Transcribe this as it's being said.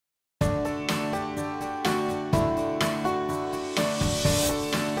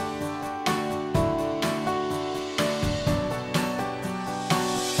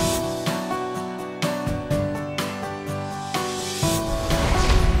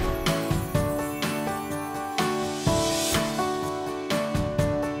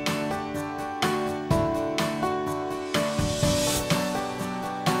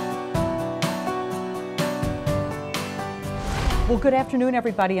Well, good afternoon,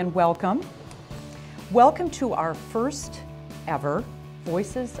 everybody, and welcome. Welcome to our first ever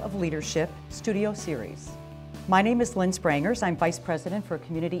Voices of Leadership studio series. My name is Lynn Sprangers. I'm Vice President for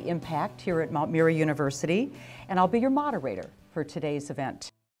Community Impact here at Mount Mary University, and I'll be your moderator for today's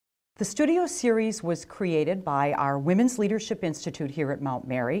event. The studio series was created by our Women's Leadership Institute here at Mount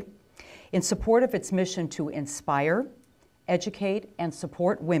Mary in support of its mission to inspire, educate, and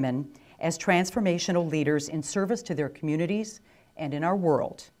support women as transformational leaders in service to their communities and in our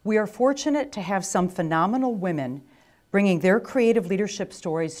world. We are fortunate to have some phenomenal women bringing their creative leadership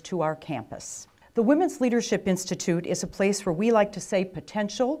stories to our campus. The Women's Leadership Institute is a place where we like to say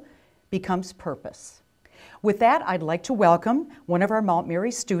potential becomes purpose. With that, I'd like to welcome one of our Mount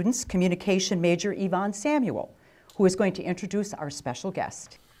Mary students, communication major Yvonne Samuel, who is going to introduce our special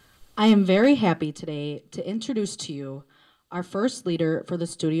guest. I am very happy today to introduce to you our first leader for the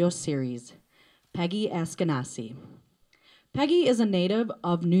studio series, Peggy Eskenasi. Peggy is a native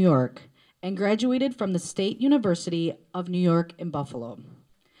of New York and graduated from the State University of New York in Buffalo.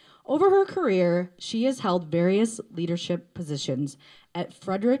 Over her career, she has held various leadership positions at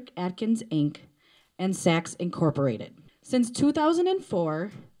Frederick Atkins Inc. and Saks Incorporated. Since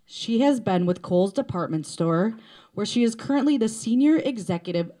 2004, she has been with Kohl's department store, where she is currently the Senior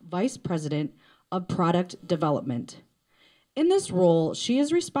Executive Vice President of Product Development. In this role, she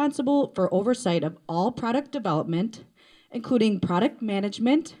is responsible for oversight of all product development, including product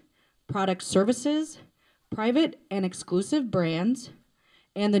management, product services, private and exclusive brands,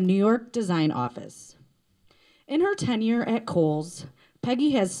 and the New York Design Office. In her tenure at Kohl's,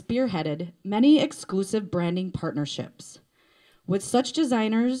 Peggy has spearheaded many exclusive branding partnerships with such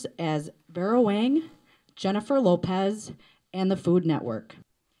designers as Vera Wang, Jennifer Lopez, and the Food Network.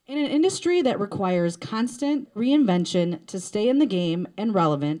 In an industry that requires constant reinvention to stay in the game and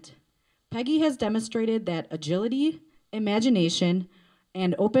relevant, Peggy has demonstrated that agility, imagination,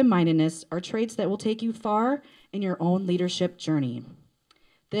 and open-mindedness are traits that will take you far in your own leadership journey.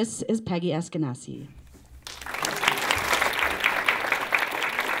 This is Peggy Eskenasi.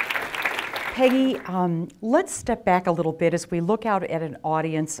 Peggy, let's step back a little bit as we look out at an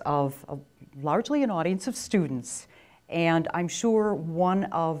audience largely an audience of students. And I'm sure one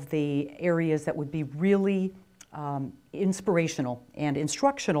of the areas that would be really inspirational and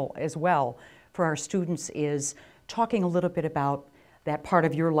instructional as well for our students is talking a little bit about that part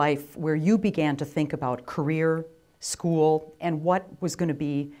of your life where you began to think about career, school, and what was going to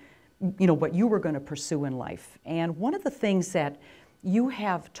be, what you were going to pursue in life. And one of the things that you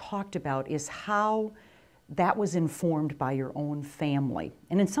have talked about is how that was informed by your own family.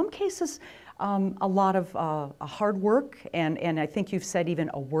 And in some cases, a lot of hard work, and I think you've said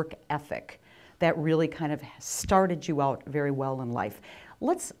even a work ethic that really kind of started you out very well in life.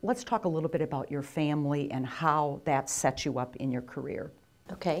 Let's talk a little bit about your family and how that set you up in your career.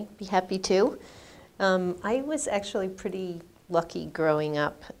 Okay, be happy to. I was actually pretty lucky growing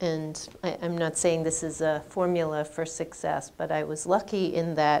up, and I'm not saying this is a formula for success, but I was lucky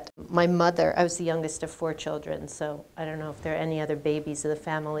in that my mother, I was the youngest of 4 children, so I don't know if there are any other babies of the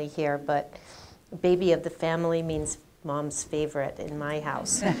family here, but baby of the family means mom's favorite in my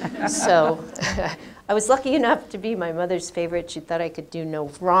house. So I was lucky enough to be my mother's favorite. She thought I could do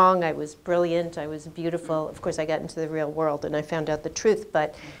no wrong. I was brilliant. I was beautiful. Of course, I got into the real world and I found out the truth,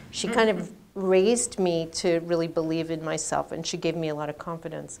 but she kind of raised me to really believe in myself, and she gave me a lot of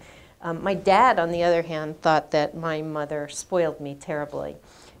confidence. My dad, on the other hand, thought that my mother spoiled me terribly.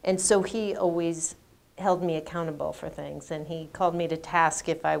 And so he always held me accountable for things, and he called me to task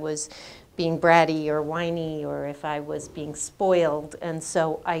if I was being bratty or whiny or if I was being spoiled. And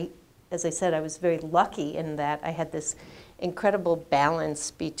so as I said, I was very lucky in that I had this incredible balance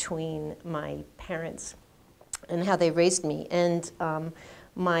between my parents and how they raised me. And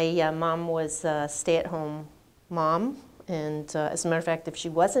my mom was a stay-at-home mom, and as a matter of fact, if she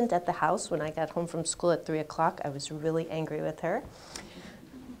wasn't at the house when I got home from school at 3 o'clock, I was really angry with her.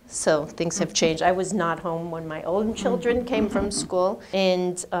 So things have changed. I was not home when my own children came from school,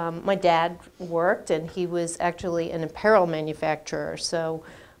 and my dad worked, and he was actually an apparel manufacturer. So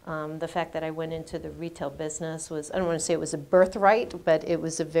the fact that I went into the retail business was, I don't want to say it was a birthright, but it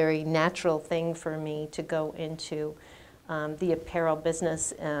was a very natural thing for me to go into the apparel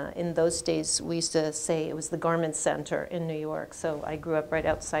business. In those days, we used to say it was the garment center in New York. So I grew up right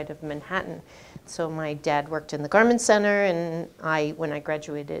outside of Manhattan. So my dad worked in the garment center, and when I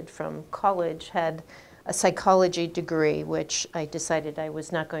graduated from college, had a psychology degree, which I decided I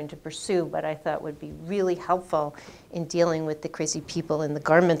was not going to pursue, but I thought would be really helpful in dealing with the crazy people in the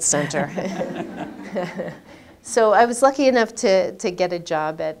garment center. So I was lucky enough to get a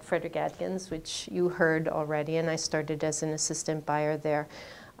job at Frederick Atkins, which you heard already, and I started as an assistant buyer there.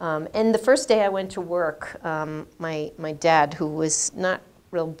 And the first day I went to work, my dad, who was not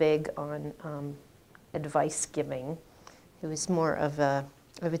real big on advice giving, he was more of a,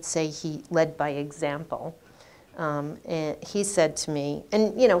 I would say he led by example. And he said to me,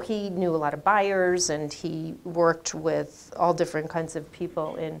 and you know, he knew a lot of buyers and he worked with all different kinds of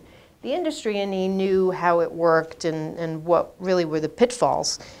people in the industry, and he knew how it worked and what really were the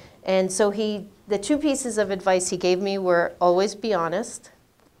pitfalls. And so the two pieces of advice he gave me were always be honest,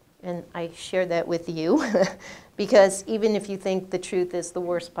 and I share that with you, because even if you think the truth is the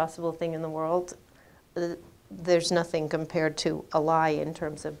worst possible thing in the world, there's nothing compared to a lie in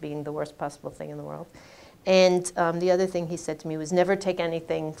terms of being the worst possible thing in the world. And the other thing he said to me was never take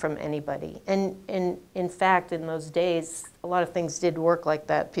anything from anybody. And in fact, in those days, a lot of things did work like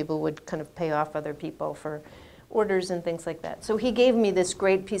that. People would kind of pay off other people for orders and things like that. So he gave me this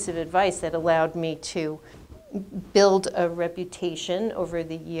great piece of advice that allowed me to build a reputation over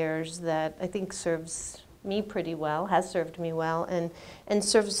the years that I think serves me pretty well, has served me well, and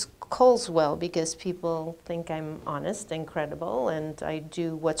serves Kohl's well, because people think I'm honest and credible and I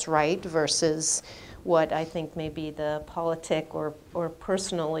do what's right versus what I think may be the politic or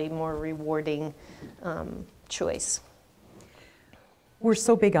personally more rewarding choice. We're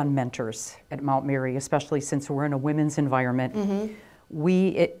so big on mentors at Mount Mary, especially since we're in a women's environment. Mm-hmm.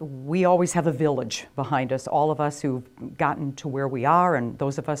 We always have a village behind us, all of us who've gotten to where we are and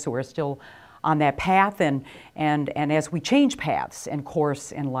those of us who are still on that path, and as we change paths and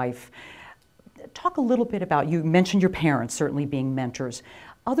course in life. Talk a little bit about, you mentioned your parents certainly being mentors,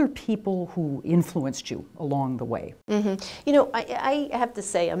 other people who influenced you along the way. Mm-hmm. You know, I have to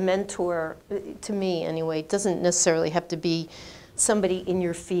say a mentor, to me anyway, doesn't necessarily have to be somebody in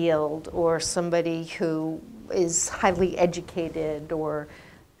your field or somebody who is highly educated or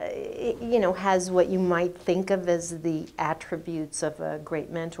you know, has what you might think of as the attributes of a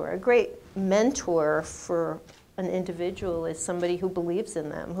great mentor. A great mentor for an individual is somebody who believes in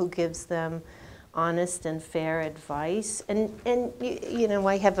them, who gives them honest and fair advice. And you know,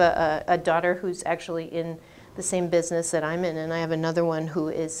 I have a daughter who's actually in the same business that I'm in, and I have another one who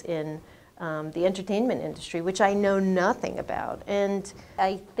is in the entertainment industry, which I know nothing about. And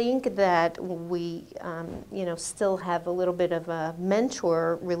I think that we, you know, still have a little bit of a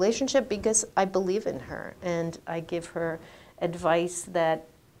mentor relationship because I believe in her and I give her advice that,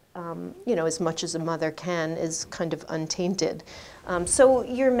 you know, as much as a mother can, is kind of untainted. So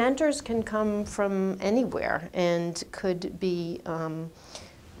your mentors can come from anywhere and could be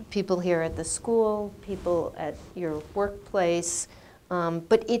people here at the school, people at your workplace.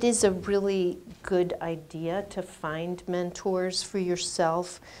 But it is a really good idea to find mentors for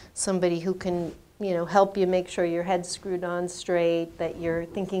yourself, somebody who can, you know, help you make sure your head's screwed on straight, that you're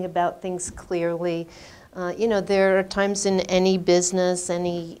thinking about things clearly. You know, there are times in any business,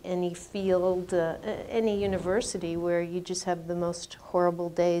 any field, any university where you just have the most horrible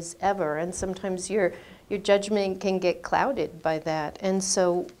days ever, and sometimes your judgment can get clouded by that. And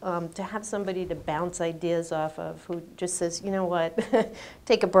so to have somebody to bounce ideas off of who just says, you know what,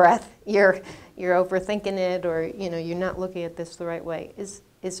 take a breath, you're overthinking it, or you know, you're not looking at this the right way,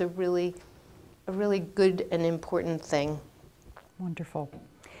 is a really good and important thing. Wonderful.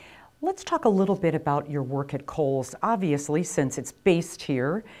 Let's talk a little bit about your work at Kohl's. Obviously, since it's based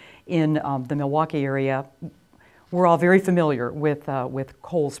here in the Milwaukee area, we're all very familiar with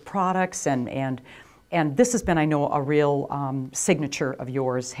Kohl's products, and this has been, I know, a real signature of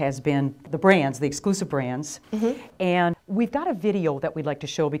yours has been the brands, the exclusive brands. Mm-hmm. And we've got a video that we'd like to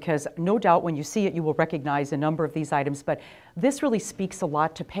show because no doubt when you see it, you will recognize a number of these items, but this really speaks a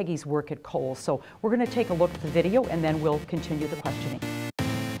lot to Peggy's work at Kohl's. So we're going to take a look at the video and then we'll continue the questioning.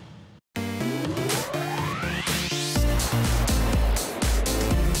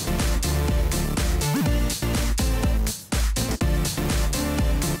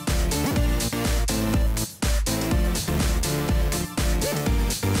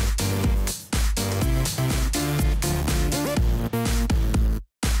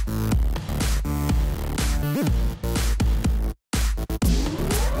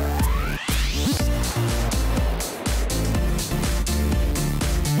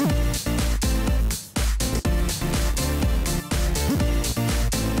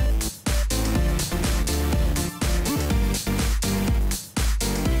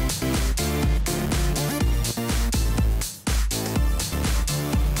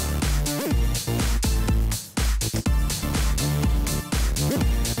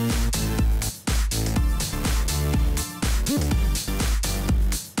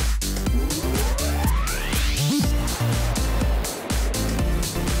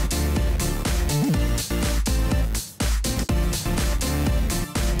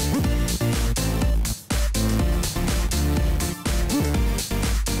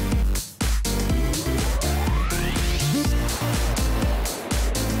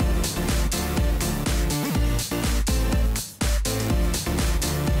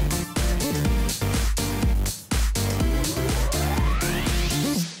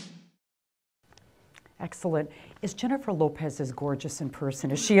 Excellent. Is Jennifer Lopez as gorgeous in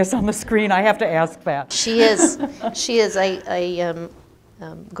person as she is on the screen? I have to ask that. She is. She is. I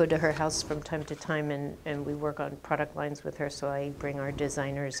go to her house from time to time, and we work on product lines with her, so I bring our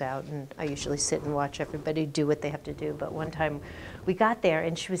designers out, and I usually sit and watch everybody do what they have to do. But one time we got there,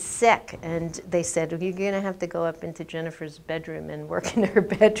 and she was sick, and they said, well, you're going to have to go up into Jennifer's bedroom and work in her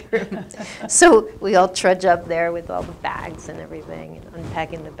bedroom. So we all trudge up there with all the bags and everything, and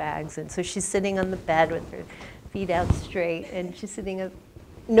unpacking the bags. And so she's sitting on the bed with her feet out straight, and she's sitting up,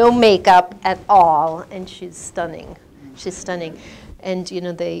 no makeup at all, and she's stunning. She's stunning. And you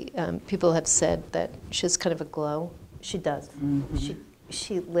know, people have said that she has kind of a glow. She does. Mm-hmm.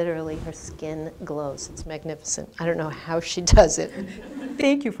 She literally, her skin glows. It's magnificent. I don't know how she does it.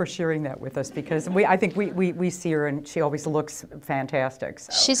 Thank you for sharing that with us, because I think we see her and she always looks fantastic.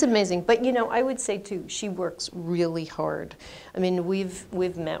 So. She's amazing. But you know, I would say too, she works really hard. I mean,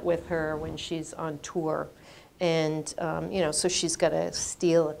 we've met with her when she's on tour. And you know, so she's got to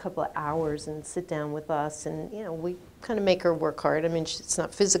steal a couple of hours and sit down with us, and you know, we kind of make her work hard. I mean, it's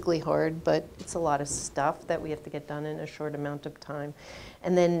not physically hard, but it's a lot of stuff that we have to get done in a short amount of time.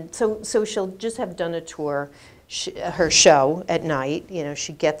 And then, so she'll just have done a tour, her show at night. You know,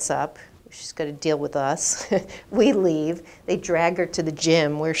 she gets up, she's got to deal with us. We leave. They drag her to the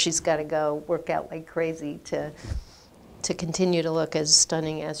gym where she's got to go work out like crazy to continue to look as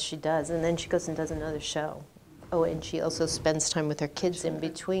stunning as she does. And then she goes and does another show. Oh, and she also spends time with her kids in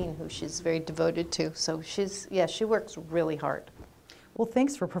between, who she's very devoted to. So she works really hard. Well,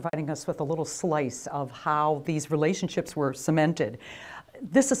 thanks for providing us with a little slice of how these relationships were cemented.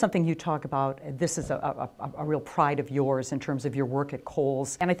 This is something you talk about. This is a real pride of yours in terms of your work at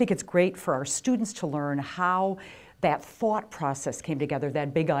Kohl's. And I think it's great for our students to learn how that thought process came together,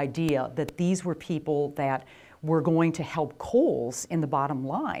 that big idea that these were people that were going to help Kohl's in the bottom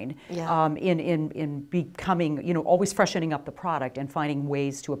line, yeah. In becoming, you know, always freshening up the product and finding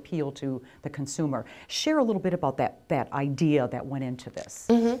ways to appeal to the consumer. Share a little bit about that idea that went into this.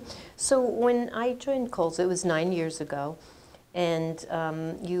 Mm-hmm. So when I joined Kohl's, it was 9 years ago, and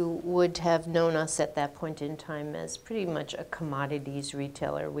you would have known us at that point in time as pretty much a commodities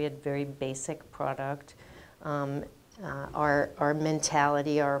retailer. We had very basic product. Our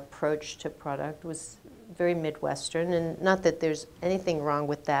mentality, our approach to product was very Midwestern, and not that there's anything wrong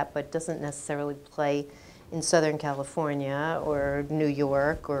with that, but doesn't necessarily play in Southern California or New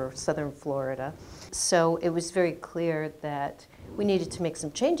York or Southern Florida. So it was very clear that we needed to make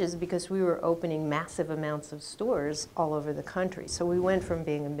some changes because we were opening massive amounts of stores all over the country. So we went from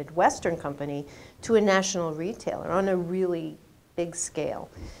being a Midwestern company to a national retailer on a really big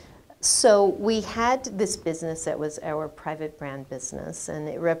scale. So we had this business that was our private brand business, and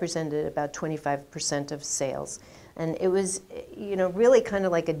it represented about 25% of sales. And it was, you know, really kind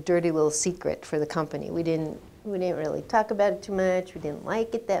of like a dirty little secret for the company. We didn't really talk about it too much. We didn't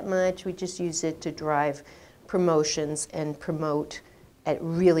like it that much. We just used it to drive promotions and promote at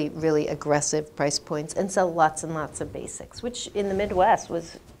really, really aggressive price points and sell lots and lots of basics, which in the Midwest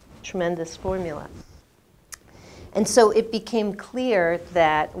was a tremendous formula. And so it became clear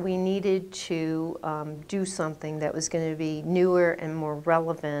that we needed to do something that was going to be newer and more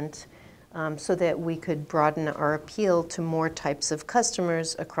relevant so that we could broaden our appeal to more types of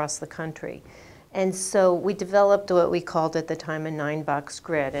customers across the country. And so we developed what we called at the time a 9-box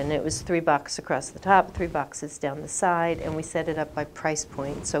grid, and it was 3 boxes across the top, 3 boxes down the side, and we set it up by price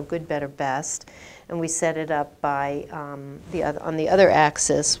point, so good, better, best. And we set it up by, on the other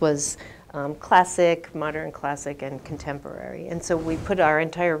axis was classic, modern classic, and contemporary. And so we put our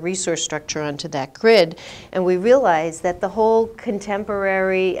entire resource structure onto that grid, and we realized that the whole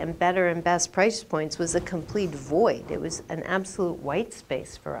contemporary and better and best price points was a complete void. It was an absolute white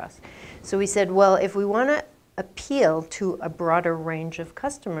space for us. So we said, well, if we want to appeal to a broader range of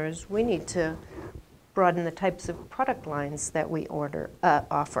customers, we need to broaden the types of product lines that we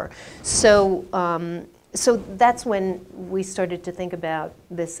offer. So that's when we started to think about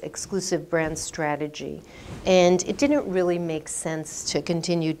this exclusive brand strategy. And it didn't really make sense to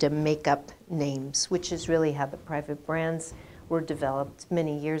continue to make up names, which is really how the private brands were developed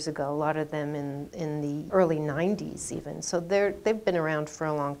many years ago, a lot of them in the early 90s even. So they've been around for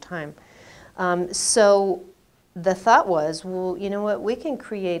a long time. So the thought was, well, you know what, we can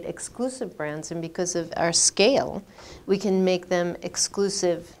create exclusive brands, and because of our scale, we can make them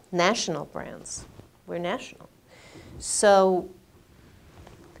exclusive national brands. We're national. So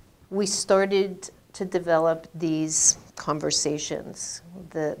we started to develop these conversations.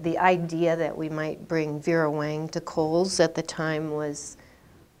 The idea that we might bring Vera Wang to Kohl's at the time was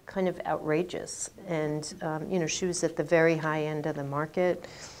kind of outrageous. And you know, she was at the very high end of the market.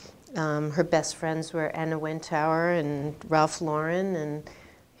 Her best friends were Anna Wintour and Ralph Lauren, and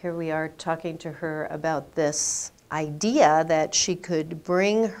here we are talking to her about this idea that she could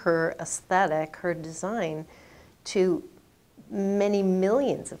bring her aesthetic, her design, to many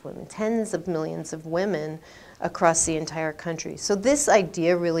millions of women, tens of millions of women across the entire country. So this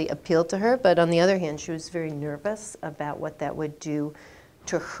idea really appealed to her, but on the other hand, she was very nervous about what that would do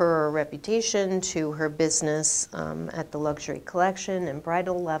to her reputation, to her business at the luxury collection and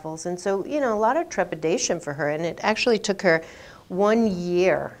bridal levels. And so, you know, a lot of trepidation for her. And it actually took her 1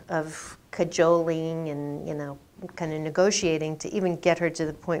 year of cajoling and, you know, kind of negotiating to even get her to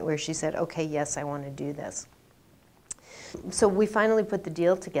the point where she said, okay, yes, I want to do this. So we finally put the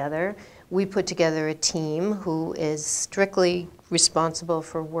deal together. We put together a team who is strictly responsible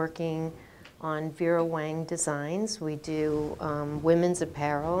for working on Vera Wang designs. We do women's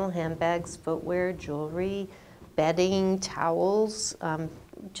apparel, handbags, footwear, jewelry, bedding, towels,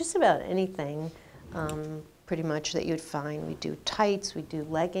 just about anything pretty much that you'd find. We do tights, we do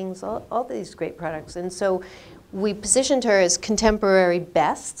leggings, all these great products. And so we positioned her as contemporary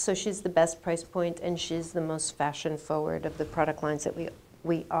best, so she's the best price point and she's the most fashion forward of the product lines that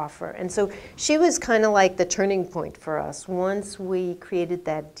we offer. And so she was kind of like the turning point for us. Once we created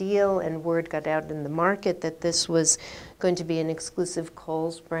that deal and word got out in the market that this was going to be an exclusive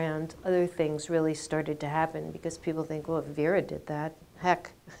Kohl's brand, other things really started to happen because people think, well, if Vera did that,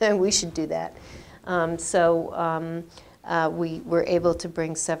 heck, we should do that. We were able to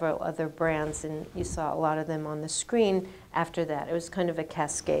bring several other brands, and you saw a lot of them on the screen after that. It was kind of a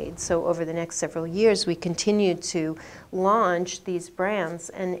cascade. So over the next several years, we continued to launch these brands,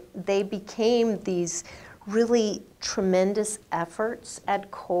 and they became these really tremendous efforts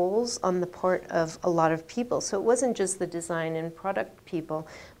at Kohl's on the part of a lot of people. So it wasn't just the design and product people,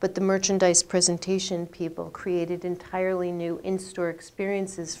 but the merchandise presentation people created entirely new in-store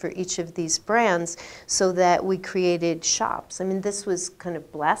experiences for each of these brands so that we created shops. I mean, this was kind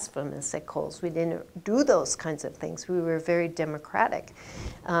of blasphemous at Kohl's. We didn't do those kinds of things. We were very democratic.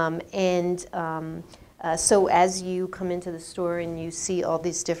 So as you come into the store and you see all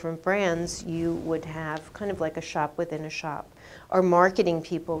these different brands, you would have kind of like a shop within a shop. Our marketing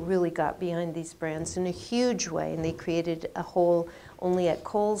people really got behind these brands in a huge way, and they created a whole Only at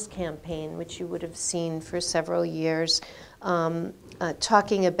Kohl's campaign, which you would have seen for several years,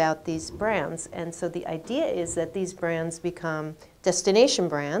 talking about these brands. And so the idea is that these brands become destination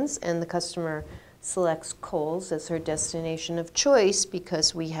brands, and the customer selects Kohl's as her destination of choice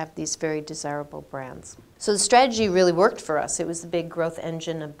because we have these very desirable brands. So the strategy really worked for us. It was the big growth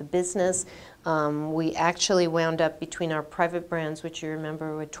engine of the business. We actually wound up between our private brands, which you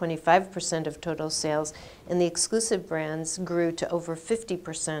remember were 25% of total sales, and the exclusive brands grew to over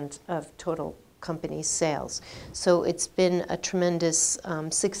 50% of total company sales. So it's been a tremendous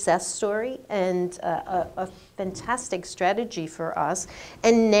success story and a fantastic strategy for us.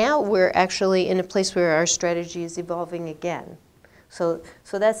 And now we're actually in a place where our strategy is evolving again. So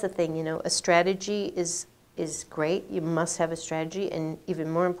that's the thing, you know, a strategy is great. You must have a strategy, and even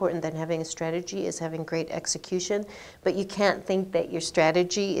more important than having a strategy is having great execution. But you can't think that your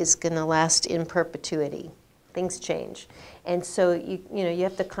strategy is going to last in perpetuity. Things change. And so you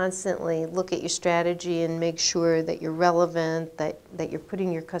have to constantly look at your strategy and make sure that you're relevant, that you're putting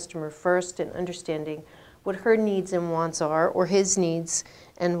your customer first and understanding what her needs and wants are, or his needs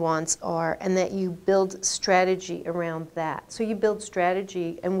and wants are, and that you build strategy around that. So you build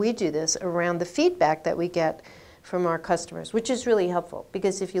strategy, and we do this around the feedback that we get from our customers, which is really helpful,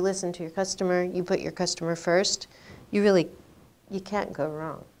 because if you listen to your customer, you put your customer first, you can't go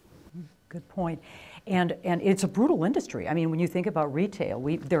wrong. Good point. And it's a brutal industry. I mean, when you think about retail,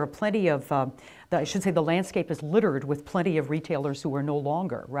 there are plenty of, I should say the landscape is littered with plenty of retailers who are no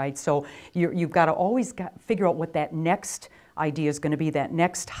longer, right? So you've got to always figure out what that next idea is going to be, that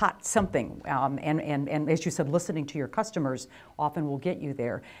next hot something. And as you said, listening to your customers often will get you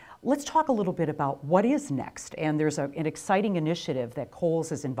there. Let's talk a little bit about what is next. And there's an exciting initiative that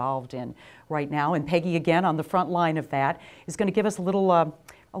Kohl's is involved in right now. And Peggy, again, on the front line of that, is going to give us a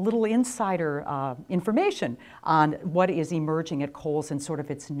little insider information on what is emerging at Kohl's and sort of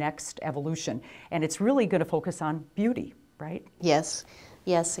its next evolution. And it's really going to focus on beauty, right? Yes,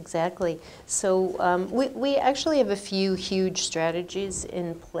 exactly. So we actually have a few huge strategies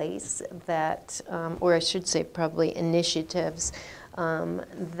in place that, or I should say probably initiatives,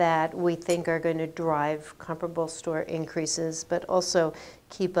 that we think are going to drive comparable store increases, but also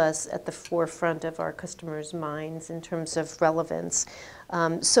keep us at the forefront of our customers' minds in terms of relevance.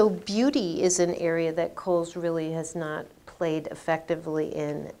 So beauty is an area that Kohl's really has not played effectively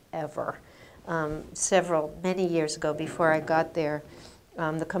in ever. Many years ago, before I got there,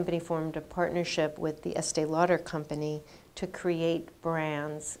 the company formed a partnership with the Estee Lauder company to create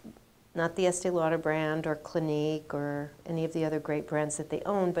brands, not the Estee Lauder brand or Clinique or any of the other great brands that they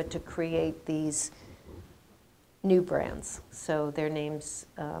own, but to create these new brands. So their names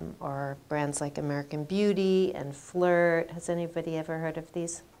are brands like American Beauty and Flirt. Has anybody ever heard of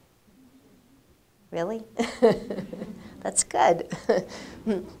these? Really? That's good.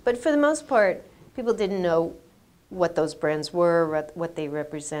 But for the most part, people didn't know what those brands were, what they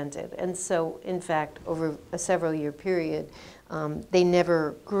represented. And so, in fact, over a several-year period, they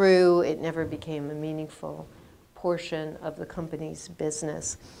never grew. It never became a meaningful portion of the company's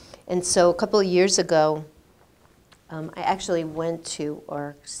business. And so a couple of years ago, I actually went to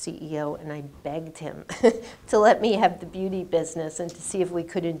our CEO and I begged him to let me have the beauty business and to see if we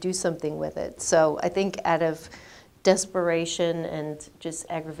couldn't do something with it. So I think out of desperation and just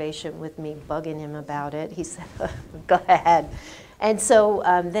aggravation with me bugging him about it, he said, go ahead. And so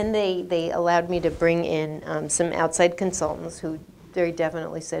then they allowed me to bring in some outside consultants who very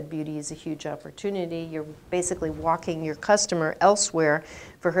definitely said beauty is a huge opportunity. You're basically walking your customer elsewhere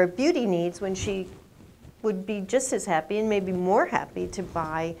for her beauty needs when she would be just as happy and maybe more happy to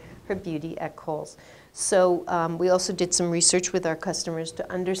buy her beauty at Kohl's. So we also did some research with our customers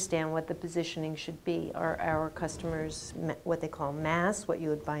to understand what the positioning should be. Are our customers what they call mass, what you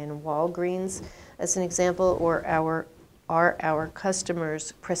would buy in Walgreens as an example, or are our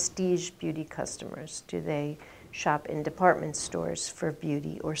customers prestige beauty customers? Do they shop in department stores for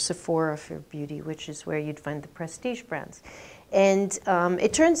beauty or Sephora for beauty, which is where you'd find the prestige brands? And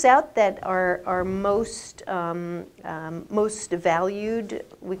it turns out that our most valued,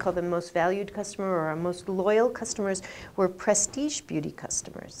 we call them most valued customer, or our most loyal customers were prestige beauty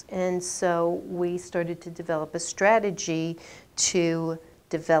customers. And so we started to develop a strategy to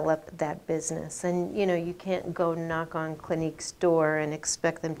develop that business. And you know, you can't go knock on Clinique's door and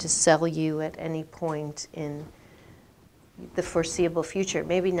expect them to sell you at any point in the foreseeable future,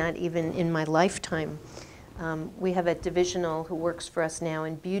 maybe not even in my lifetime. We have a divisional who works for us now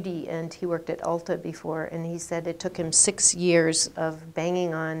in beauty, and he worked at Ulta before, and he said it took him 6 years of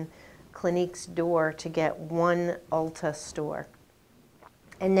banging on Clinique's door to get one Ulta store.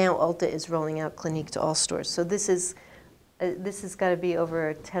 And now Ulta is rolling out Clinique to all stores. So this has got to be over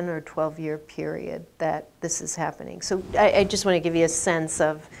a 10 or 12-year period that this is happening. So I just want to give you a sense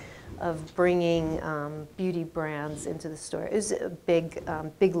of bringing beauty brands into the store. It was a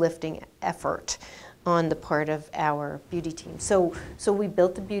big lifting effort on the part of our beauty team. So we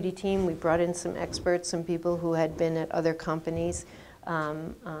built the beauty team. We brought in some experts, some people who had been at other companies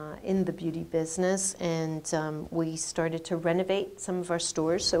in the beauty business, and we started to renovate some of our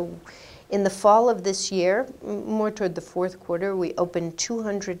stores. So in the fall of this year, more toward the fourth quarter, we opened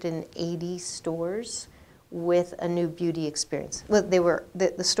 280 stores with a new beauty experience. Well,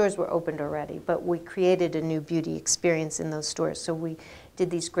 the stores were opened already, but we created a new beauty experience in those stores. So we did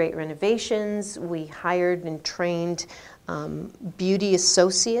these great renovations. We hired and trained beauty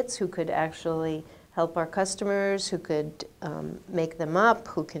associates who could actually help our customers, who could make them up,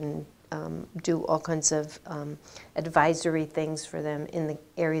 who can do all kinds of advisory things for them in the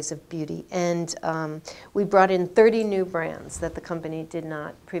areas of beauty. And we brought in 30 new brands that the company did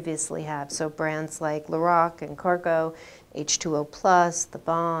not previously have. So brands like Lorac and Cargo, H2O+, The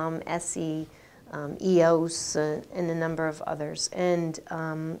Balm, Essie, EOS, and a number of others. And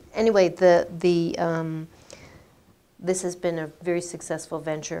anyway, this has been a very successful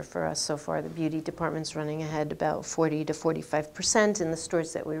venture for us so far. The beauty department's running ahead about 40 to 45% in the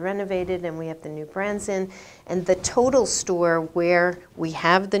stores that we renovated, and we have the new brands in. And the total store where we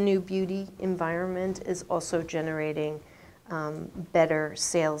have the new beauty environment is also generating better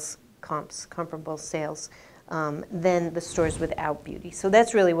sales comps, comparable sales, than the stores without beauty. So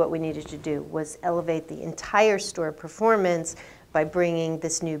that's really what we needed to do, was elevate the entire store performance by bringing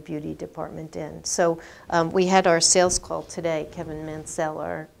this new beauty department in. So we had our sales call today. Kevin Mansell,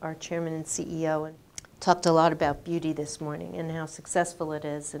 our chairman and CEO, and talked a lot about beauty this morning and how successful it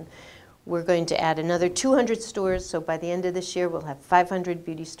is. And we're going to add another 200 stores. So by the end of this year, we'll have 500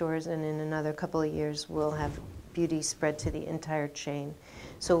 beauty stores, and in another couple of years, we'll have beauty spread to the entire chain.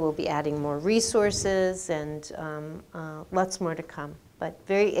 So we'll be adding more resources and lots more to come. But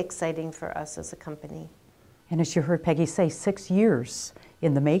very exciting for us as a company. And as you heard Peggy say, 6 years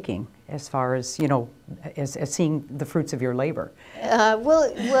in the making, as far as, you know, as seeing the fruits of your labor.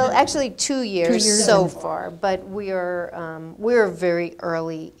 Well, actually 2 years, 2 years so far, but we're very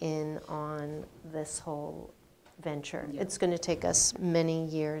early in on this whole venture. Yeah. It's going to take us many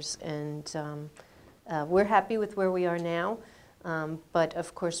years, and we're happy with where we are now. But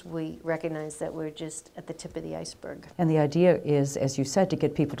of course, we recognize that we're just at the tip of the iceberg. And the idea is, as you said, to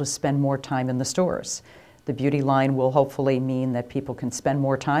get people to spend more time in the stores. The beauty line will hopefully mean that people can spend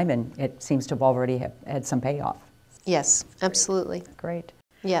more time, and it seems to have already had some payoff. Yes, absolutely. Great.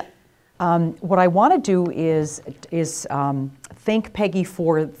 Yeah. What I want to do is thank Peggy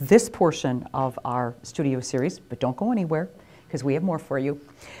for this portion of our studio series, but don't go anywhere because we have more for you.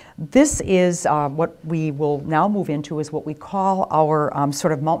 This is what we will now move into is what we call our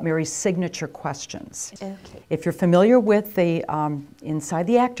sort of Mount Mary signature questions. Okay. If you're familiar with the inside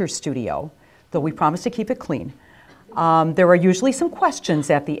the actor's studio, though we promise to keep it clean, there are usually some questions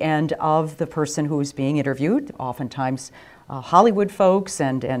at the end of the person who is being interviewed, oftentimes Hollywood folks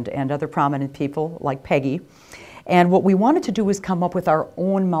and other prominent people like Peggy. And what we wanted to do is come up with our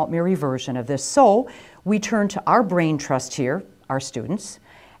own Mount Mary version of this. So we turned to our brain trust here, our students,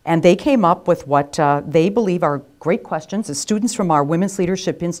 and they came up with what they believe are great questions. The students from our Women's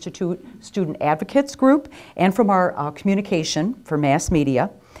Leadership Institute Student Advocates Group and from our Communication for Mass Media.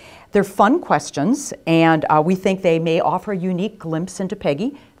 They're fun questions, and we think they may offer a unique glimpse into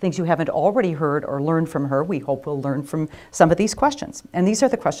Peggy, things you haven't already heard or learned from her. We hope we'll learn from some of these questions. And these are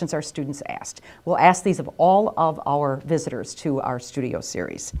the questions our students asked. We'll ask these of all of our visitors to our studio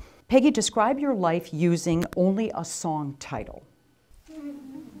series. Peggy, describe your life using only a song title.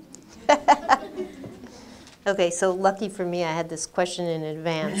 Okay, so lucky for me, I had this question in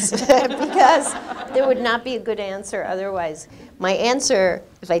advance because there would not be a good answer otherwise. My answer,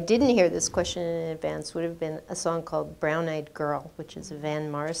 if I didn't hear this question in advance, would have been a song called Brown Eyed Girl, which is a Van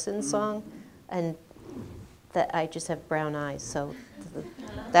Morrison song, and that I just have brown eyes, so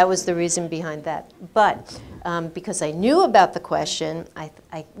that was the reason behind that. But because I knew about the question, I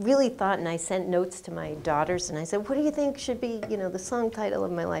really thought, and I sent notes to my daughters, and I said, what do you think should be, you know, the song title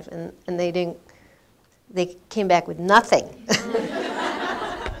of my life? And they came back with nothing.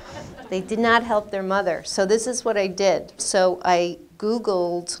 They did not help their mother. So this is what I did. So I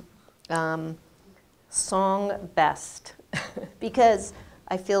Googled song best because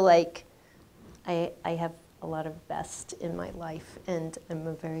I feel like I have a lot of best in my life, and I'm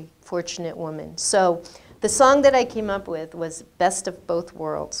a very fortunate woman. So the song that I came up with was Best of Both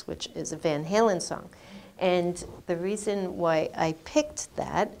Worlds, which is a Van Halen song. And the reason why I picked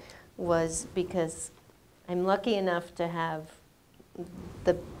that was because I'm lucky enough to have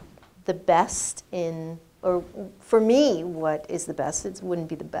the best in, or for me, what is the best? It wouldn't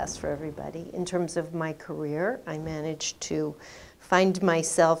be the best for everybody. In terms of my career, I managed to find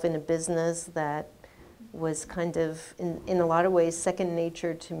myself in a business that was kind of, in a lot of ways, second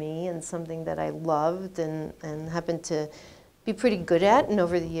nature to me and something that I loved and happened to be pretty good at, and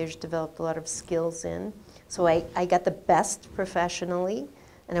over the years developed a lot of skills in. So I got the best professionally,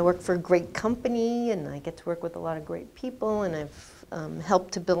 and I work for a great company, and I get to work with a lot of great people, and I've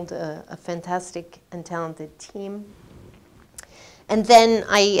helped to build a fantastic and talented team. And then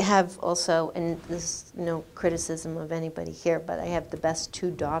I have also, and this is no criticism of anybody here, but I have the best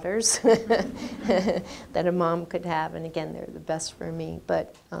two daughters that a mom could have. And again, they're the best for me,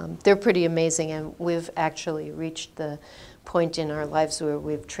 but they're pretty amazing. And we've actually reached the point in our lives where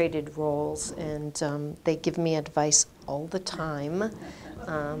we've traded roles, and they give me advice all the time.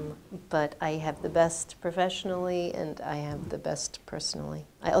 But I have the best professionally, and I have the best personally.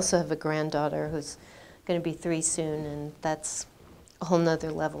 I also have a granddaughter who's going to be 3 soon, and that's a whole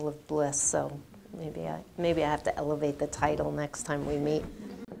nother level of bliss. So maybe I have to elevate the title next time we meet.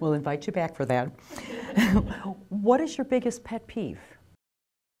 We'll invite you back for that. What is your biggest pet peeve?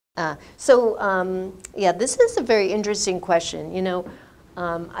 Yeah, this is a very interesting question. You know,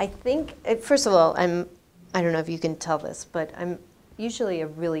 I think, first of all, I don't know if you can tell this, but I'm usually a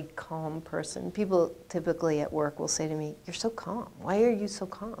really calm person. People typically at work will say to me, "You're so calm. Why are you so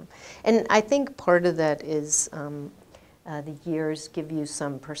calm?" And I think part of that is the years give you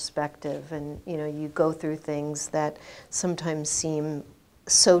some perspective, and you know, you go through things that sometimes seem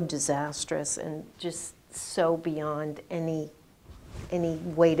so disastrous and just so beyond any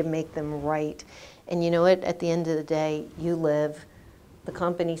way to make them right. And you know what? At the end of the day, you live, the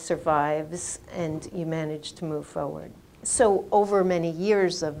company survives, and you manage to move forward. So over many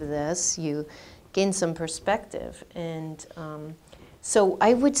years of this, you gain some perspective. And so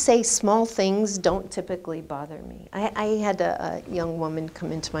I would say small things don't typically bother me. I had a young woman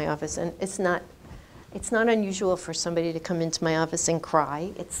come into my office, and it's not unusual for somebody to come into my office and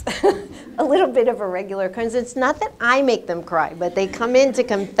cry. It's a little bit of a regular occurrence. It's not that I make them cry, but they come in to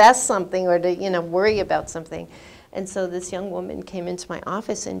confess something or to, you know, worry about something. And so this young woman came into my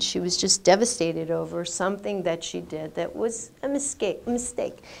office, and she was just devastated over something that she did that was a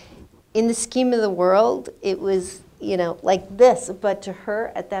mistake. In the scheme of the world, it was you know, like this. But to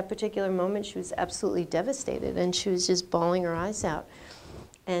her, at that particular moment, she was absolutely devastated, and she was just bawling her eyes out.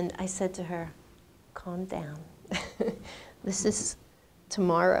 And I said to her, calm down. This is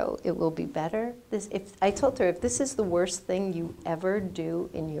tomorrow. It will be better. I told her, if this is the worst thing you ever do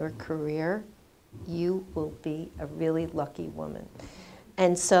in your career, you will be a really lucky woman.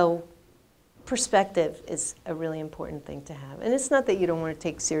 And so perspective is a really important thing to have. And it's not that you don't want to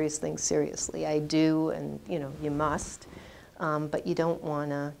take serious things seriously. I do, and you know, you must. But you don't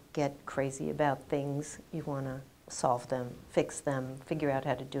want to get crazy about things. You want to solve them, fix them, figure out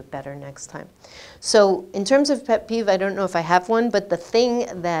how to do it better next time. So in terms of pet peeve, I don't know if I have one, but the thing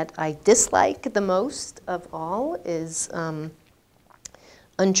that I dislike the most of all is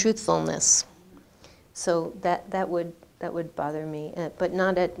untruthfulness. So that would bother me, but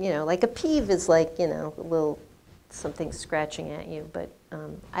not at, you know, like a peeve is like, you know, a little something scratching at you, but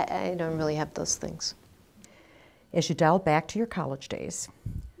I don't really have those things. As you dial back to your college days,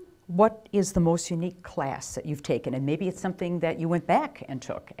 what is the most unique class that you've taken? And maybe it's something that you went back and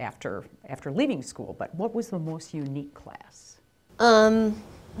took after leaving school, but what was the most unique class? I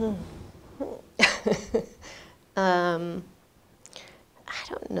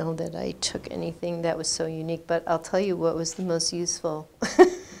don't know that I took anything that was so unique, but I'll tell you what was the most useful.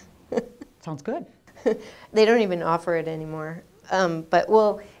 Sounds good. They don't even offer it anymore. But,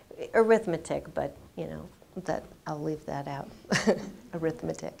 well, arithmetic, but, you know, that I'll leave that out.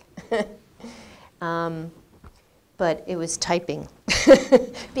 Arithmetic. But it was typing.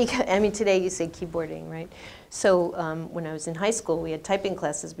 Because, I mean, today you say keyboarding, right? So when I was in high school, we had typing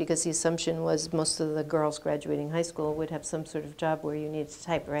classes because the assumption was most of the girls graduating high school would have some sort of job where you needed to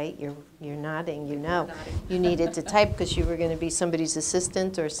type, right? You're nodding, you know. You needed to type because you were going to be somebody's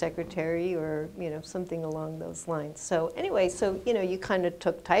assistant or secretary or, you know, something along those lines. So anyway, so, you know, you kind of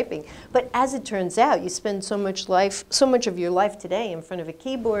took typing. But as it turns out, you spend so much of your life today in front of a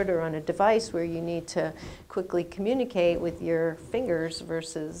keyboard or on a device where you need to quickly communicate with your fingers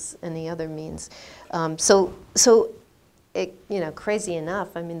versus any other means. So it, you know, crazy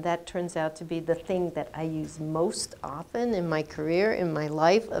enough, I mean, that turns out to be the thing that I use most often in my career, in my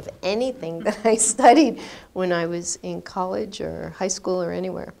life, of anything that I studied when I was in college or high school or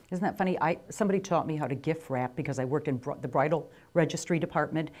anywhere. Isn't that funny? Somebody taught me how to gift wrap because I worked in the bridal registry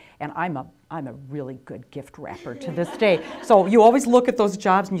department, and I'm a really good gift wrapper to this day. So you always look at those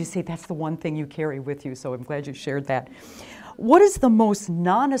jobs and you say, that's the one thing you carry with you, so I'm glad you shared that. What is the most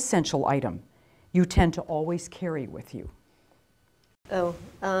non-essential item you tend to always carry with you? Oh,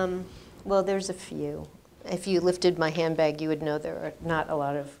 well, there's a few. If you lifted my handbag, you would know there are a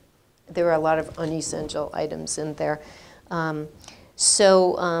lot of unessential items in there. I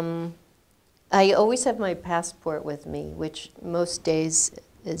always have my passport with me, which most days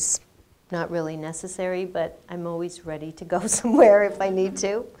is not really necessary, but I'm always ready to go somewhere if I need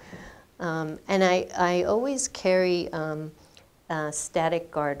to. And I always carry a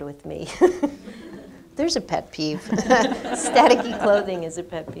static guard with me. There's a pet peeve. Staticky clothing is a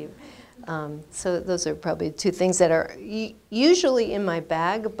pet peeve. So those are probably two things that are usually in my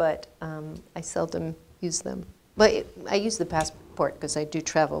bag, but I seldom use them. But I use the passport because I do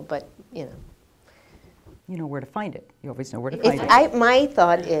travel, but you know. You know where to find it. You always know where to find it. My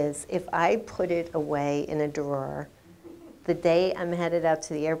thought is, if I put it away in a drawer, the day I'm headed out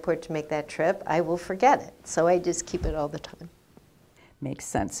to the airport to make that trip, I will forget it. So I just keep it all the time. Makes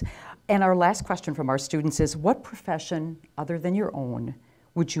sense. And our last question from our students is, what profession, other than your own,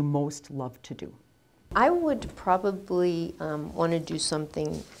 would you most love to do? I would probably want to do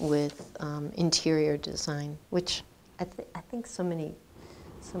something with interior design, which I think so many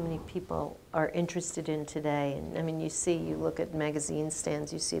people are interested in today. And I mean, you look at magazine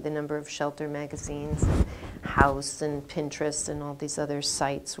stands, you see the number of shelter magazines, and House and Pinterest and all these other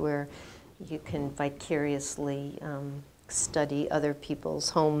sites where you can vicariously study other people's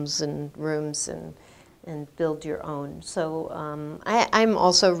homes and rooms and build your own. So I'm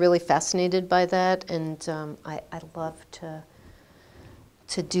also really fascinated by that, and I love to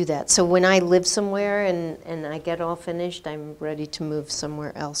do that. So when I live somewhere and I get all finished, I'm ready to move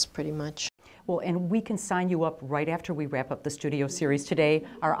somewhere else pretty much. Well, and we can sign you up right after we wrap up the studio series today.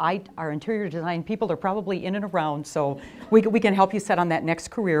 Our interior design people are probably in and around, so we can help you set on that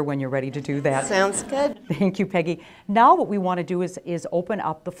next career when you're ready to do that. Sounds good. Thank you, Peggy. Now what we want to do is open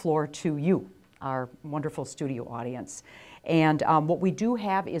up the floor to you, our wonderful studio audience. And what we do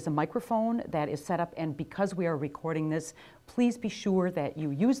have is a microphone that is set up, and because we are recording this, please be sure that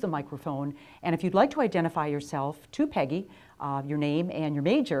you use the microphone. And if you'd like to identify yourself to Peggy, your name and your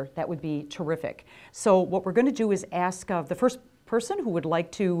major, that would be terrific. So what we're going to do is ask the first person who would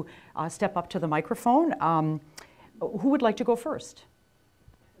like to step up to the microphone. Who would like to go first?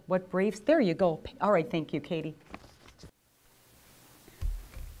 What braves? There you go. All right, thank you, Katie.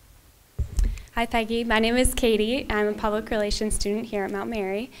 Hi, Peggy. My name is Katie. I'm a public relations student here at Mount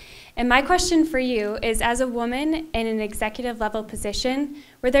Mary. And my question for you is, as a woman in an executive level position,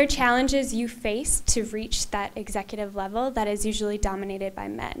 were there challenges you faced to reach that executive level that is usually dominated by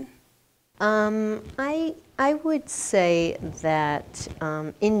men? I would say that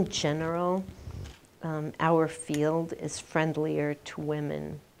in general, our field is friendlier to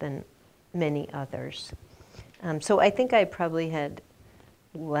women than many others. So I think I probably had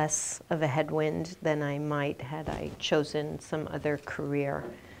less of a headwind than I might had I chosen some other career.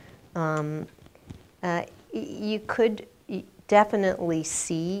 You could definitely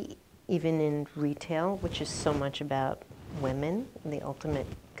see, even in retail, which is so much about women, the ultimate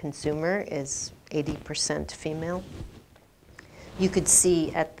consumer is 80% female. You could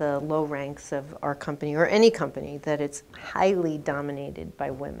see at the low ranks of our company, or any company, that it's highly dominated by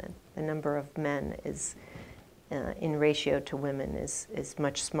women. The number of men is, in ratio to women, is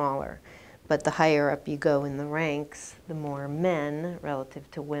much smaller. But the higher up you go in the ranks, the more men relative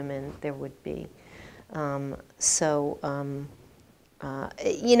to women there would be. You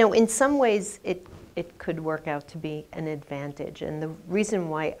know, in some ways it could work out to be an advantage. And the reason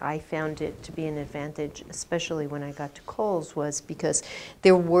why I found it to be an advantage, especially when I got to Kohl's, was because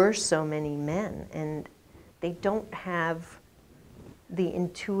there were so many men, and they don't have the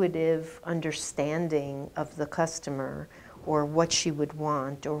intuitive understanding of the customer, or what she would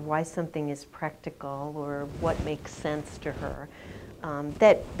want, or why something is practical, or what makes sense to her,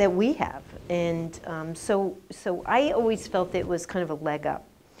 that we have. And so I always felt it was kind of a leg up.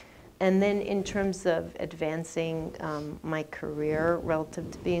 And then in terms of advancing my career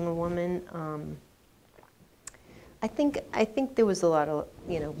relative to being a woman, I think there was a lot of,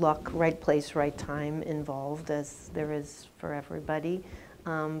 you know, luck, right place, right time involved, as there is for everybody.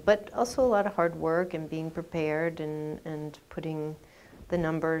 But also a lot of hard work and being prepared and putting the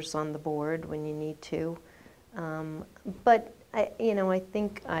numbers on the board when you need to. But I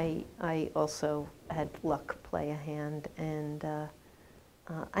think I also had luck play a hand, and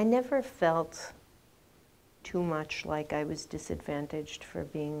I never felt too much like I was disadvantaged for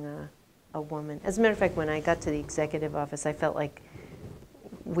being a woman. As a matter of fact, when I got to the executive office, I felt like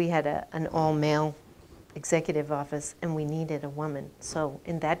we had an all-male executive office, and we needed a woman. So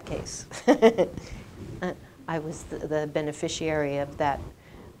in that case, I was the beneficiary of that.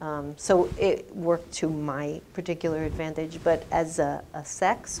 So it worked to my particular advantage. But as a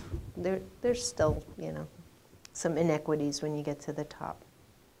sex, there's still, you know, some inequities when you get to the top.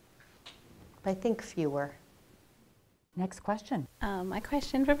 I think fewer. Next question. My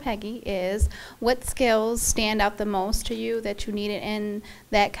question for Peggy is, what skills stand out the most to you that you needed in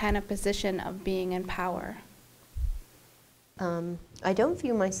that kind of position of being in power? I don't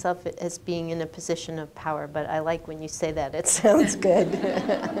view myself as being in a position of power, but I like when you say that. It sounds good.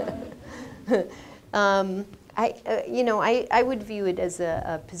 I would view it as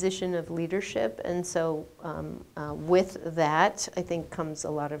a position of leadership, and so with that, I think comes a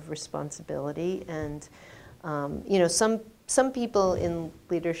lot of responsibility. And some people in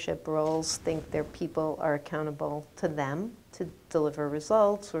leadership roles think their people are accountable to them to deliver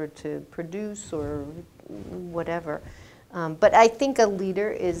results or to produce or whatever. But I think a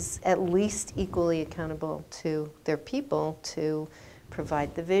leader is at least equally accountable to their people to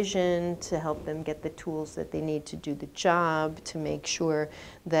provide the vision, to help them get the tools that they need to do the job, to make sure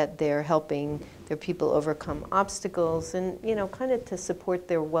that they're helping their people overcome obstacles, and kind of to support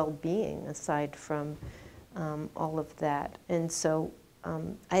their well-being aside from all of that. And so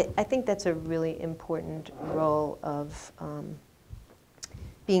I think that's a really important role of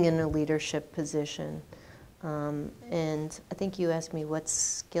being in a leadership position. And I think you asked me what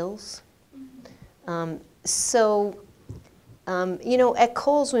skills. At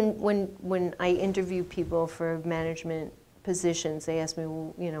Kohl's, when I interview people for management positions, they ask me,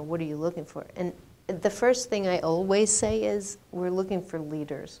 well, what are you looking for? And the first thing I always say is, we're looking for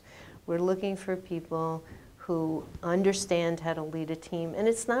leaders. We're looking for people who understand how to lead a team. And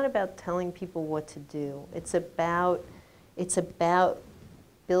it's not about telling people what to do. It's about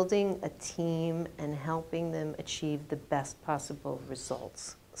building a team and helping them achieve the best possible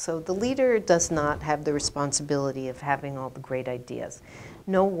results. So the leader does not have the responsibility of having all the great ideas.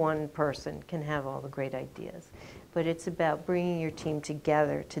 No one person can have all the great ideas. But it's about bringing your team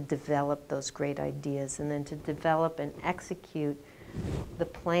together to develop those great ideas, and then to develop and execute the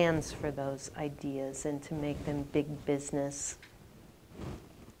plans for those ideas, and to make them big business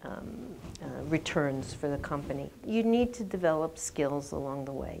returns for the company. You need to develop skills along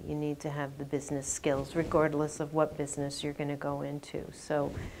the way. You need to have the business skills, regardless of what business you're going to go into.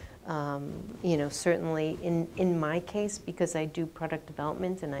 So, you know, certainly in my case, because I do product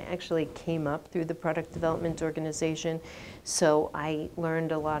development, and I actually came up through the product development organization, so I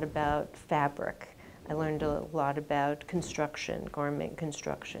learned a lot about fabric. I learned a lot about construction, garment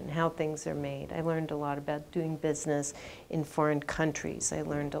construction, how things are made. I learned a lot about doing business in foreign countries. I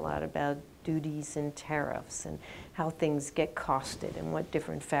learned a lot about duties and tariffs and how things get costed and what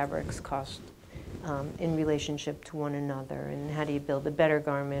different fabrics cost in relationship to one another, and how do you build a better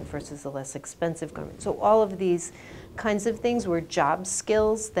garment versus a less expensive garment. So all of these kinds of things were job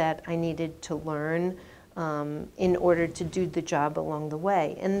skills that I needed to learn in order to do the job along the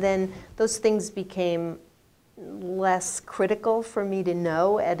way. And then those things became less critical for me to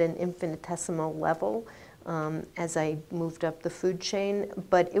know at an infinitesimal level as I moved up the food chain.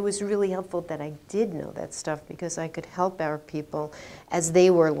 But it was really helpful that I did know that stuff, because I could help our people as they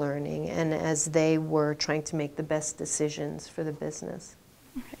were learning and as they were trying to make the best decisions for the business.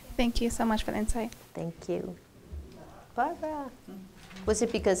 Okay. Thank you so much for the insight. Thank you. Barbara. Was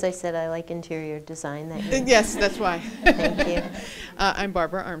it because I said I like interior design that you? Yes, that's why. Thank you. I'm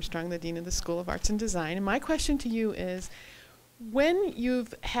Barbara Armstrong, the Dean of the School of Arts and Design. And my question to you is, when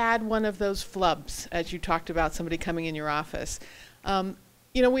you've had one of those flubs, as you talked about somebody coming in your office,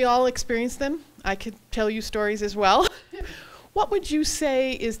 you know, we all experience them. I could tell you stories as well. What would you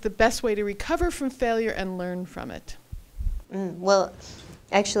say is the best way to recover from failure and learn from it? Well,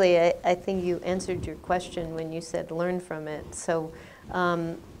 actually, I think you answered your question when you said learn from it. So,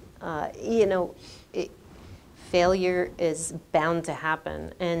 you know, failure is bound to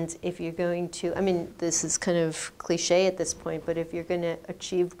happen. And if you're going to, I mean, this is kind of cliche at this point, but if you're going to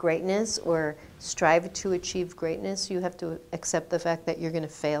achieve greatness or strive to achieve greatness, you have to accept the fact that you're going to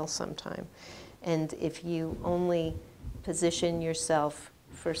fail sometime. And if you only position yourself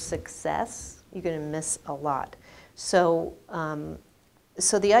for success, you're going to miss a lot. So,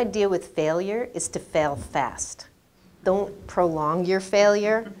 so the idea with failure is to fail fast. Don't prolong your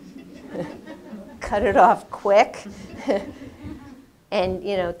failure. Cut it off quick. And,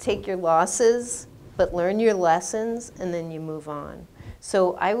 you know, take your losses, but learn your lessons, and then you move on.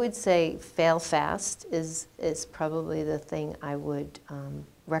 So I would say fail fast is probably the thing I would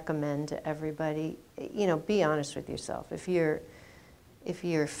recommend to everybody. You know, be honest with yourself. If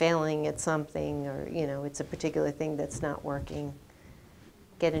you're failing at something, or, you know, it's a particular thing that's not working,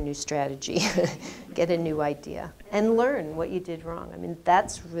 get a new strategy, get a new idea, and learn what you did wrong. I mean,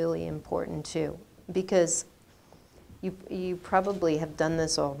 that's really important too, because you probably have done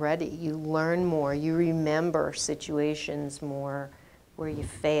this already. You learn more, you remember situations more where you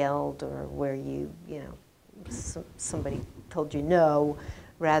failed, or where you know, somebody told you no,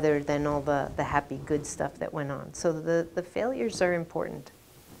 rather than all the happy, good stuff that went on. So the failures are important.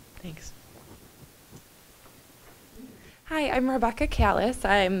 Thanks. Hi, I'm Rebecca Callis.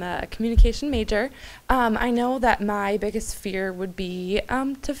 I'm a communication major. I know that my biggest fear would be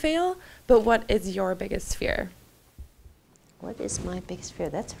to fail, but what is your biggest fear? What is my biggest fear?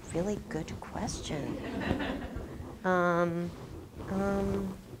 That's a really good question. I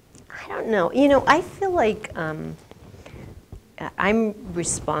don't know. You know, I feel like I'm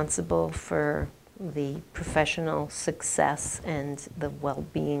responsible for the professional success and the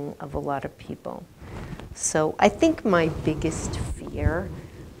well-being of a lot of people. So I think my biggest fear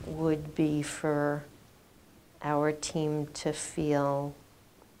would be for our team to feel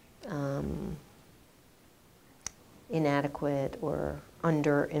inadequate or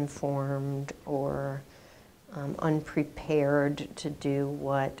underinformed or unprepared to do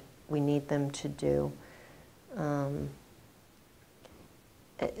what we need them to do.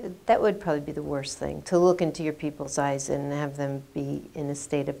 That would probably be the worst thing, to look into your people's eyes and have them be in a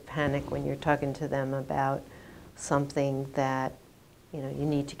state of panic when you're talking to them about something that, you know, you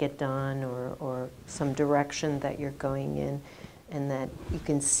need to get done, or some direction that you're going in, and that you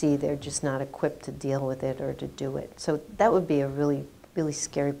can see they're just not equipped to deal with it or to do it. So that would be a really, really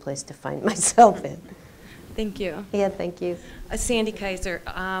scary place to find myself in. Thank you. Yeah, thank you. Sandy Kaiser.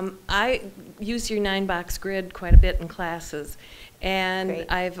 I use your 9-box grid quite a bit in classes. And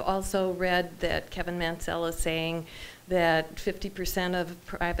Great. I've also read that Kevin Mansell is saying that 50% of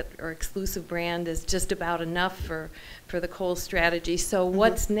private or exclusive brand is just about enough for the Kohl strategy. So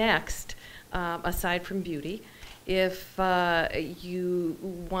what's next, aside from beauty, if you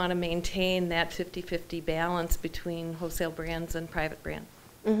want to maintain that 50-50 balance between wholesale brands and private brands?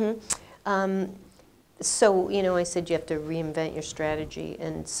 So, you know, I said you have to reinvent your strategy,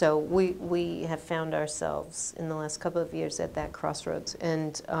 and so we have found ourselves in the last couple of years at that crossroads.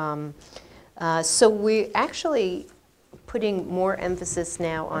 And so we're actually putting more emphasis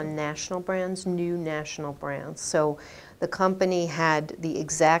now on national brands, new national brands. So the company had the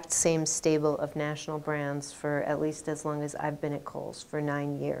exact same stable of national brands for at least as long as I've been at Kohl's, for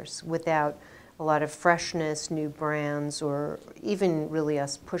 9 years, without a lot of freshness, new brands, or even really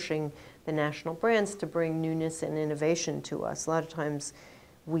us pushing the national brands to bring newness and innovation to us. A lot of times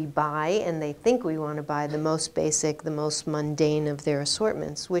we buy, and they think we want to buy the most basic, the most mundane of their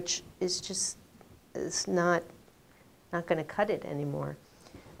assortments, which is just not going to cut it anymore.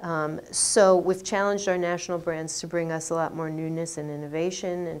 So we've challenged our national brands to bring us a lot more newness and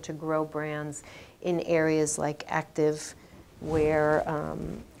innovation, and to grow brands in areas like active, where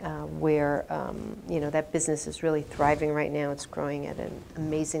you know, that business is really thriving right now. It's growing at an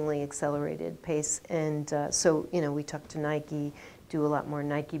amazingly accelerated pace. And so, you know, we talk to Nike, do a lot more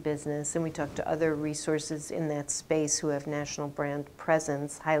Nike business, and we talk to other resources in that space who have national brand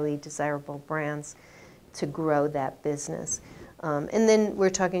presence, highly desirable brands, to grow that business. And then we're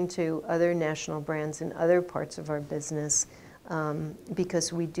talking to other national brands in other parts of our business,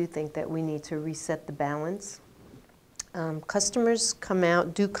 because we do think that we need to reset the balance. Customers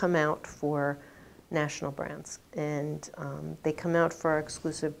do come out for national brands, and they come out for our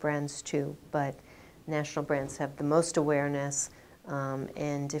exclusive brands too, but national brands have the most awareness,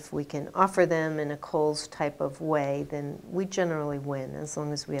 and if we can offer them in a Kohl's type of way, then we generally win, as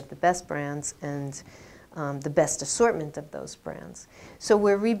long as we have the best brands and the best assortment of those brands. So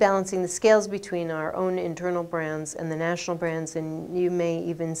we're rebalancing the scales between our own internal brands and the national brands, and you may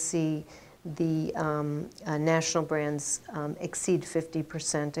even see the national brands exceed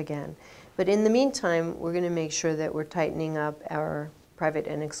 50% again. But in the meantime, we're going to make sure that we're tightening up our private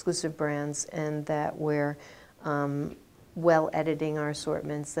and exclusive brands, and that we're well editing our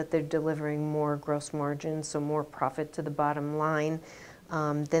assortments, that they're delivering more gross margin, so more profit to the bottom line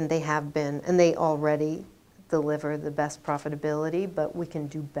than they have been. And they already deliver the best profitability, but we can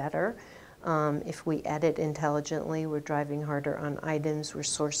do better. If we edit intelligently, we're driving harder on items, we're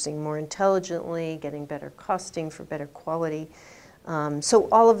sourcing more intelligently, getting better costing for better quality. So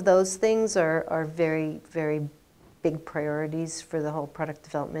all of those things are very, very big priorities for the whole product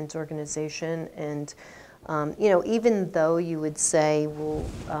development organization. And you know, even though you would say, well,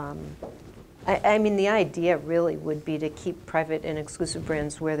 I mean, the idea really would be to keep private and exclusive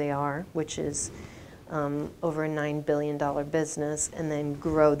brands where they are, which is over a $9 billion business, and then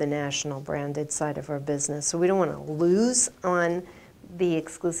grow the national branded side of our business. So we don't want to lose on the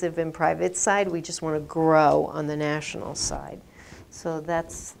exclusive and private side. We just want to grow on the national side. So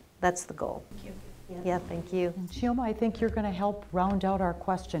that's the goal. Thank you. Yeah, thank you. And Shioma, I think you're going to help round out our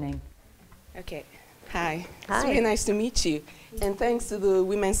questioning. Okay. Hi. Hi. It's really nice to meet you. And thanks to the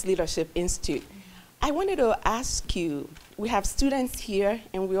Women's Leadership Institute. I wanted to ask you, we have students here,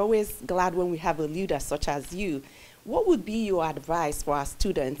 and we're always glad when we have a leader such as you. What would be your advice for our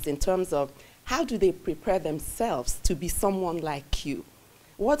students in terms of how do they prepare themselves to be someone like you?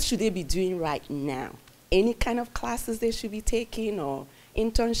 What should they be doing right now? Any kind of classes they should be taking, or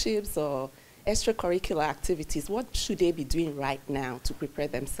internships, or extracurricular activities? What should they be doing right now to prepare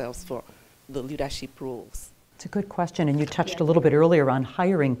themselves for the leadership roles? It's a good question, and you touched a little bit earlier on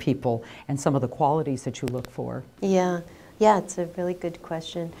hiring people and some of the qualities that you look for. Yeah, it's a really good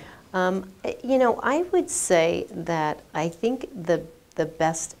question. You know, I would say that I think the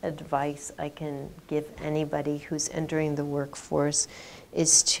best advice I can give anybody who's entering the workforce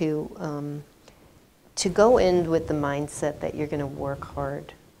is to go in with the mindset that you're going to work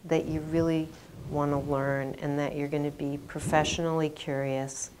hard, that you really want to learn, and that you're going to be professionally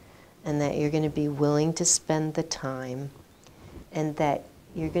curious, and that you're going to be willing to spend the time, and that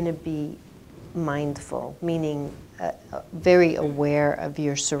you're going to be mindful, meaning very aware of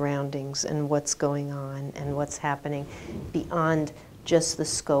your surroundings and what's going on and what's happening beyond just the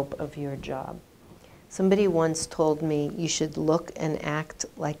scope of your job. Somebody once told me you should look and act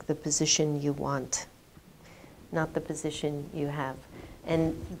like the position you want, not the position you have.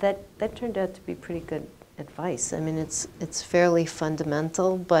 And that turned out to be pretty good advice. I mean, it's fairly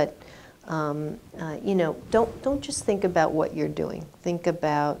fundamental, but you know, don't just think about what you're doing. Think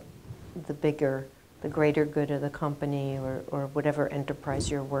about the greater good of the company, or whatever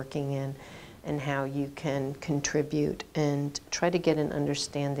enterprise you're working in, and how you can contribute, and try to get an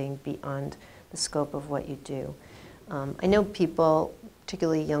understanding beyond the scope of what you do. I know people,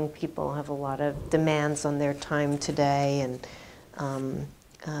 particularly young people, have a lot of demands on their time today, and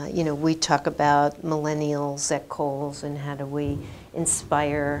you know, we talk about millennials at Kohl's, and how do we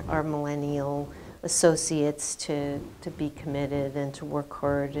inspire our millennial associates to be committed and to work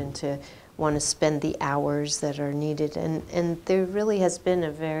hard and to want to spend the hours that are needed. And there really has been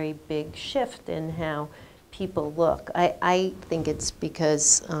a very big shift in how people look. I think it's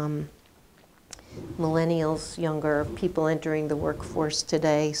because millennials, younger people entering the workforce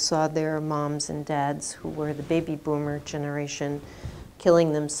today, saw their moms and dads who were the baby boomer generation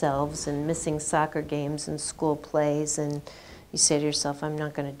killing themselves and missing soccer games and school plays, and you say to yourself, I'm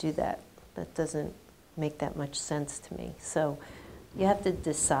not going to do that. That doesn't make that much sense to me. So you have to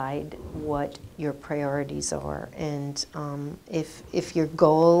decide what your priorities are, and if your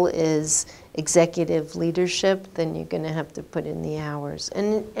goal is executive leadership, then you're going to have to put in the hours.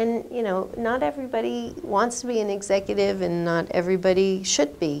 And you know, not everybody wants to be an executive, and not everybody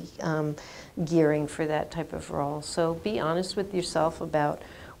should be gearing for that type of role. So be honest with yourself about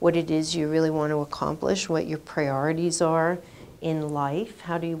what it is you really want to accomplish, what your priorities are in life.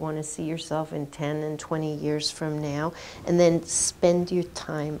 How do you want to see yourself in 10 and 20 years from now? And then spend your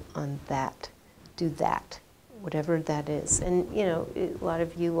time on that. Do that, whatever that is. And you know, a lot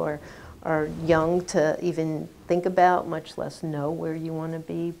of you are young to even think about, much less know where you want to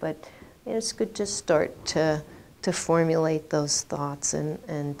be, but you know, it's good to start to formulate those thoughts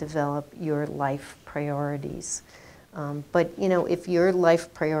and develop your life priorities. But you know, if your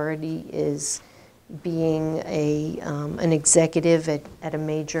life priority is being an executive at a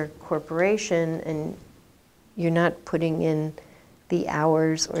major corporation, and you're not putting in the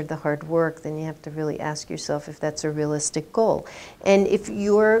hours or the hard work, then you have to really ask yourself if that's a realistic goal. And if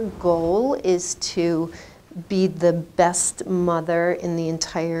your goal is to be the best mother in the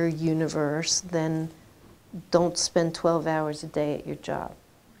entire universe, then don't spend 12 hours a day at your job.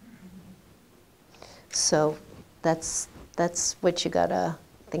 So that's what you gotta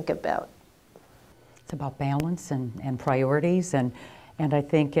think about. It's about balance and priorities, and I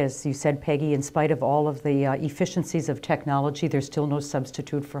think, as you said, Peggy, in spite of all of the efficiencies of technology, there's still no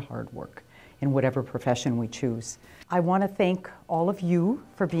substitute for hard work in whatever profession we choose. I want to thank all of you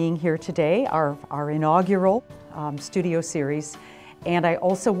for being here today, our inaugural studio series. And I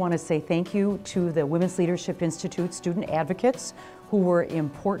also want to say thank you to the Women's Leadership Institute student advocates who were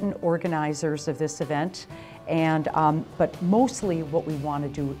important organizers of this event. And, but mostly what we want to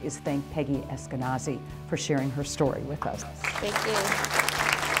do is thank Peggy Eskenasi for sharing her story with us. Thank you.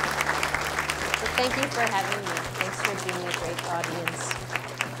 Well, thank you for having me. Thanks for being a great audience.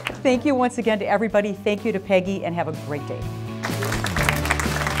 Thank you once again to everybody. Thank you to Peggy, and have a great day.